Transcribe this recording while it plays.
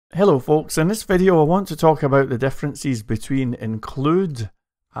Hello folks, in this video I want to talk about the differences between include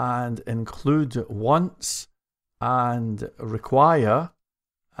and include once and require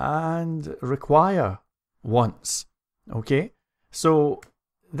once. Okay, so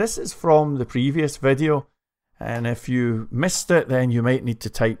this is from the previous video, and if you missed it then you might need to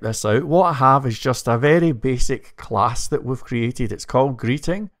type this out. What I have is just a very basic class that we've created. It's called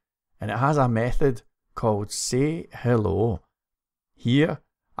greeting and it has a method called say hello. Here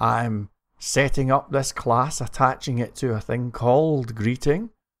I'm setting up this class, attaching it to a thing called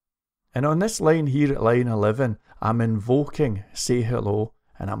greeting. And on this line here at line 11, I'm invoking say hello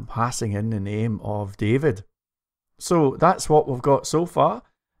and I'm passing in the name of David. So that's what we've got so far.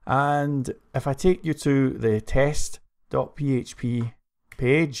 And if I take you to the test.php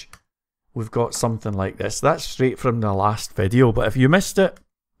page, we've got something like this. That's straight from the last video. But if you missed it,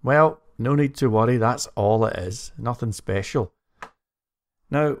 well, no need to worry. That's all it is. Nothing special.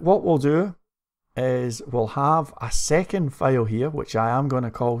 Now, what we'll do is we'll have a second file here, which I am going to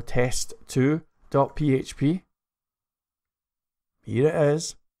call test2.php. Here it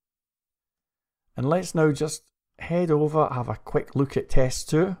is. And let's now just head over, have a quick look at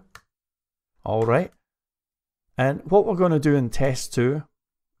test2. All right. And what we're going to do in test2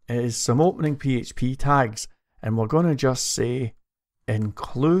 is some opening PHP tags, and we're going to just say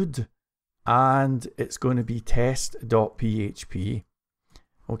include, and it's going to be test.php.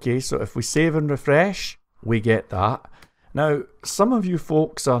 Okay, so if we save and refresh, we get that. Now, some of you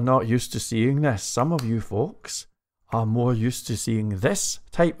folks are not used to seeing this. Some of you folks are more used to seeing this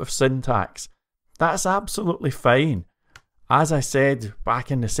type of syntax. That's absolutely fine. As I said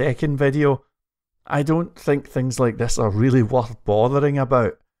back in the second video, I don't think things like this are really worth bothering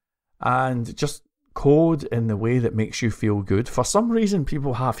about. And just code in the way that makes you feel good. For some reason,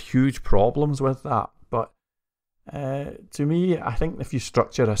 people have huge problems with that. But to me, I think if you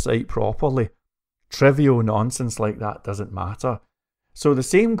structure a site properly, trivial nonsense like that doesn't matter. So the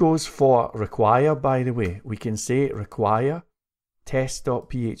same goes for require, by the way. We can say require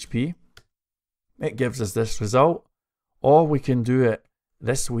test.php. It gives us this result. Or we can do it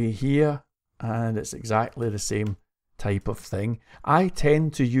this way here, and it's exactly the same type of thing. I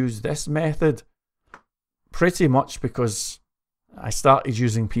tend to use this method pretty much because I started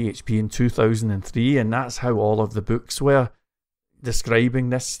using PHP in 2003, and that's how all of the books were describing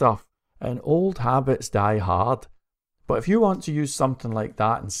this stuff. And old habits die hard. But if you want to use something like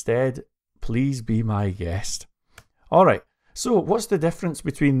that instead, please be my guest. Alright, so what's the difference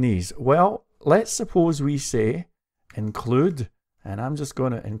between these? Well, let's suppose we say include, and I'm just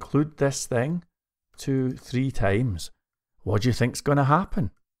going to include this thing 3 times. What do you think's going to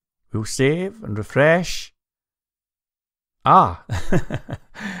happen? We'll save and refresh. Ah,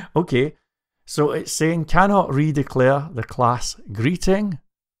 okay, so it's saying cannot redeclare the class greeting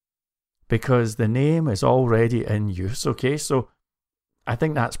because the name is already in use. Okay, so I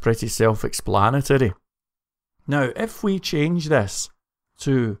think that's pretty self-explanatory. Now, if we change this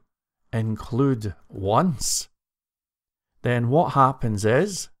to include once, then what happens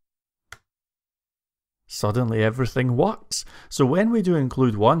is suddenly everything works. So when we do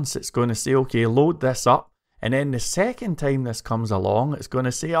include once, it's going to say, okay, load this up. And then the second time this comes along, it's going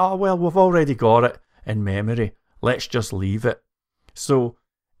to say, oh, well, we've already got it in memory. Let's just leave it. So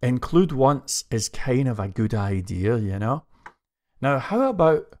include once is kind of a good idea, you know. Now, how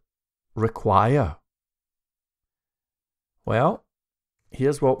about require? Well,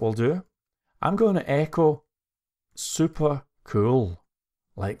 here's what we'll do. I'm going to echo super cool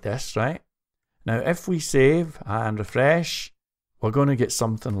like this, right? Now, if we save and refresh, we're going to get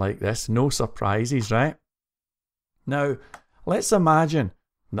something like this. No surprises, right? Now, let's imagine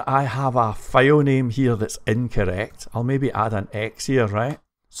that I have a file name here that's incorrect. I'll maybe add an X here, right?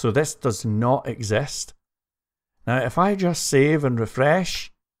 So this does not exist. Now, if I just save and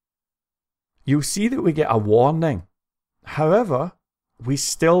refresh, you'll see that we get a warning. However, we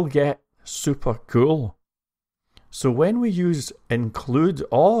still get super cool. So when we use include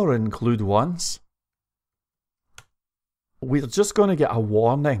or include once, we're just going to get a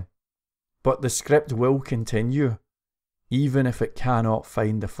warning, but the script will continue even if it cannot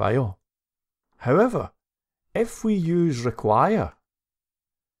find the file. However, if we use require,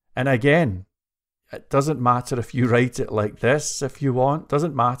 and again, it doesn't matter if you write it like this if you want,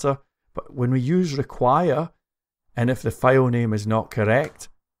 doesn't matter, but when we use require, and if the file name is not correct,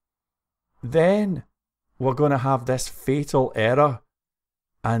 then we're going to have this fatal error,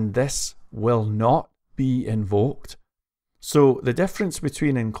 and this will not be invoked. So the difference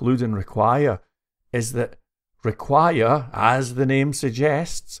between include and require is that require, as the name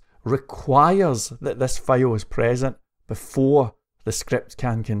suggests, requires that this file is present before the script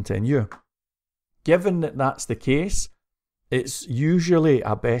can continue. Given that that's the case, it's usually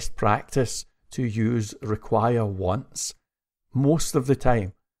a best practice to use require once most of the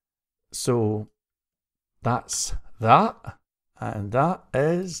time. So that's that, and that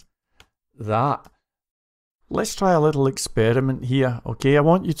is that. Let's try a little experiment here. Okay, I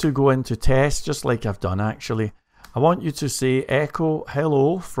want you to go into test just like I've done actually. I want you to say echo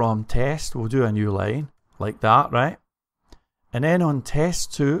hello from test. We'll do a new line like that, right? And then on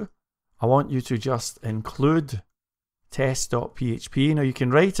test 2, I want you to just include test.php. Now you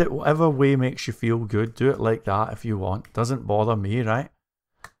can write it whatever way makes you feel good. Do it like that if you want. Doesn't bother me, right?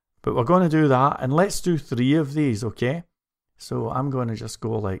 But we're going to do that, and let's do 3 of these, okay? So I'm going to just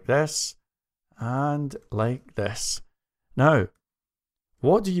go like this and like this. Now,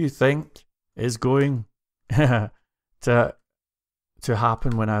 what do you think is going to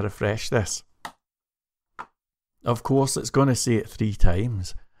happen when I refresh this? Of course, it's going to say it 3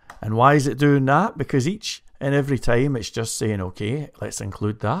 times. And why is it doing that? Because each and every time it's just saying, okay, let's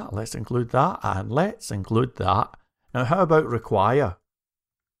include that, and let's include that. Now, how about require?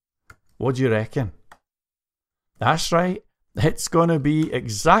 What do you reckon? That's right. It's going to be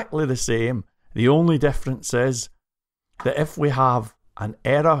exactly the same. The only difference is that if we have an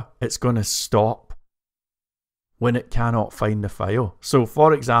error, it's going to stop when it cannot find the file. So,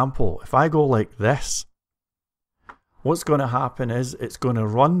 for example, if I go like this, what's going to happen is it's going to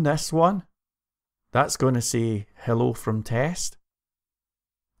run this one. That's going to say hello from test.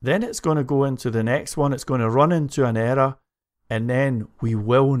 Then it's going to go into the next one. It's going to run into an error, and then we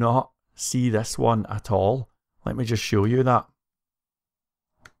will not see this one at all. Let me just show you that.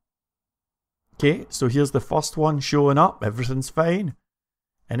 Okay, so here's the first one showing up. Everything's fine.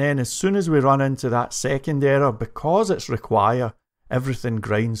 And then as soon as we run into that second error, because it's require, everything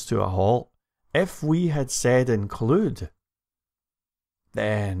grinds to a halt. If we had said include,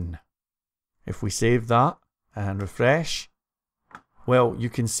 then if we save that and refresh, well, you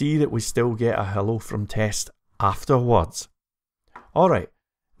can see that we still get a hello from test afterwards. Alright,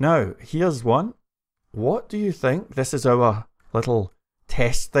 now here's one. What do you think? This is our little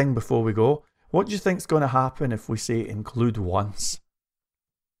test thing before we go. What do you think is going to happen if we say include once?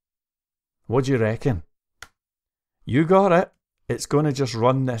 What do you reckon? You got it. It's going to just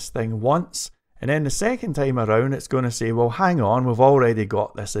run this thing once. And then the second time around, it's going to say, well, hang on, we've already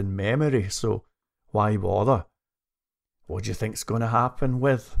got this in memory, so why bother? What do you think is going to happen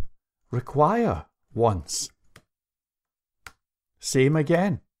with require once? Same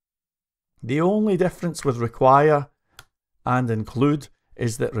again. The only difference with require and include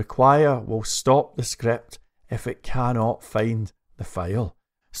is that require will stop the script if it cannot find the file.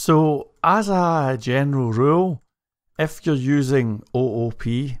 So as a general rule, if you're using OOP,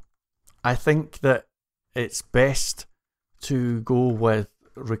 I think that it's best to go with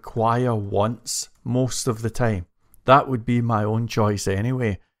require once most of the time. That would be my own choice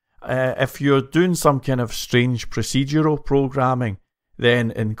anyway. If you're doing some kind of strange procedural programming,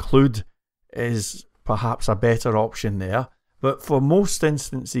 then include is perhaps a better option there. But for most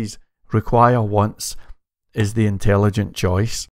instances, require once is the intelligent choice.